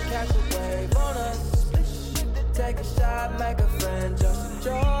stem, catch a wave on us. Take a shot, make a friend, just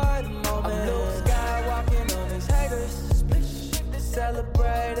enjoy the moment. I'm Luke Skywalking on these haters.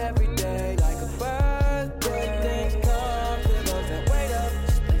 Celebrate every day like a birthday. Things come to those that wait up.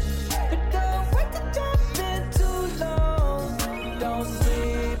 But don't wait to jump in too long. Don't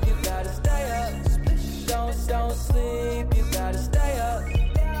sleep, you gotta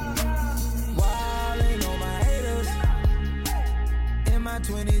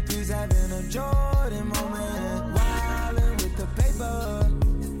 23's having a Jordan moment. Wildin' with the paper.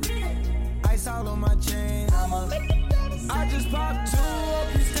 Ice all on my chain. I just popped 2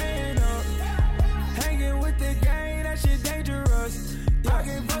 up, you staying up. Hanging with the gang, that shit dangerous. I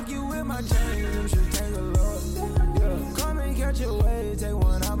can fuck you with my chain, you should take a look. Yeah, come and catch a wave, take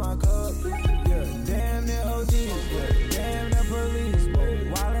one out my cup. Yeah, damn the OG, yeah, damn the police.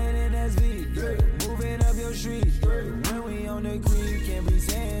 Wildin' in SV, yeah, moving up your street. When we on the creek, can't be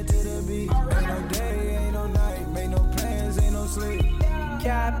saying to the beat. Ain't no day, ain't no night, make no plans, ain't no sleep.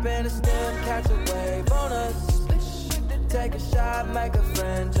 Cap in the stem, catch a wave on us. Take a shot, make a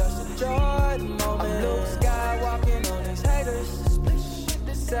friend, just enjoy the moment. I'm Luke Skywalking on these haters.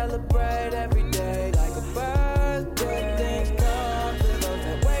 Celebrate every day like a birthday. Things come to those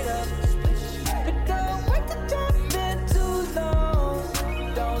that wait up. But don't wait to jump in too long.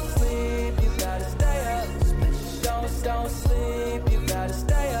 Don't sleep, you gotta stay up. Don't sleep, you gotta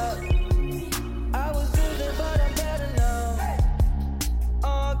stay up. I was losing, but I'm better now.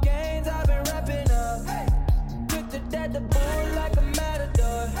 All gains I've been wrapping up. Quick to dead the bull like a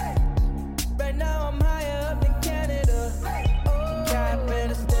matador. Right now I'm higher up than Canada. Cap in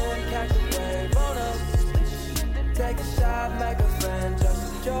the stand, catch a wave on us. Take a shot, make a friend,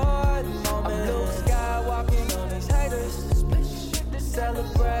 just enjoy the moment. I'm Luke Skywalking on these haters.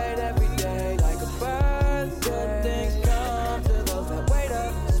 Celebrate every day like a birthday. Things come to those that wait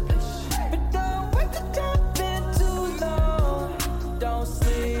up. But don't wait to jump in too long. Don't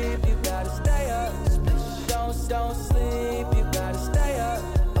sleep, you gotta stay up. Don't sleep, you gotta stay up.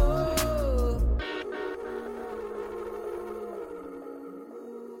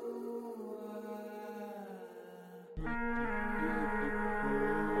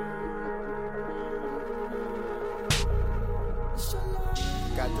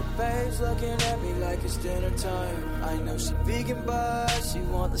 Got the babes looking at me like it's dinner time. I know she vegan, but she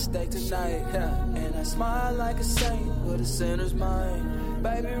want the steak tonight. Yeah. And I smile like a saint with a sinner's mind.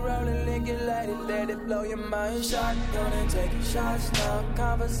 Baby, rolling, lick it, let it blow your mind. Shotgun and taking shots now.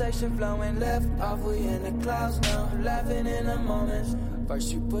 Conversation flowing left off, we in the clouds now. Laughing in the moments.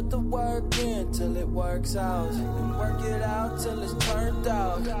 First you put the work in till it works out. Then work it out till it's turned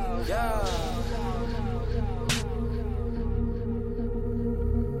out. Yeah.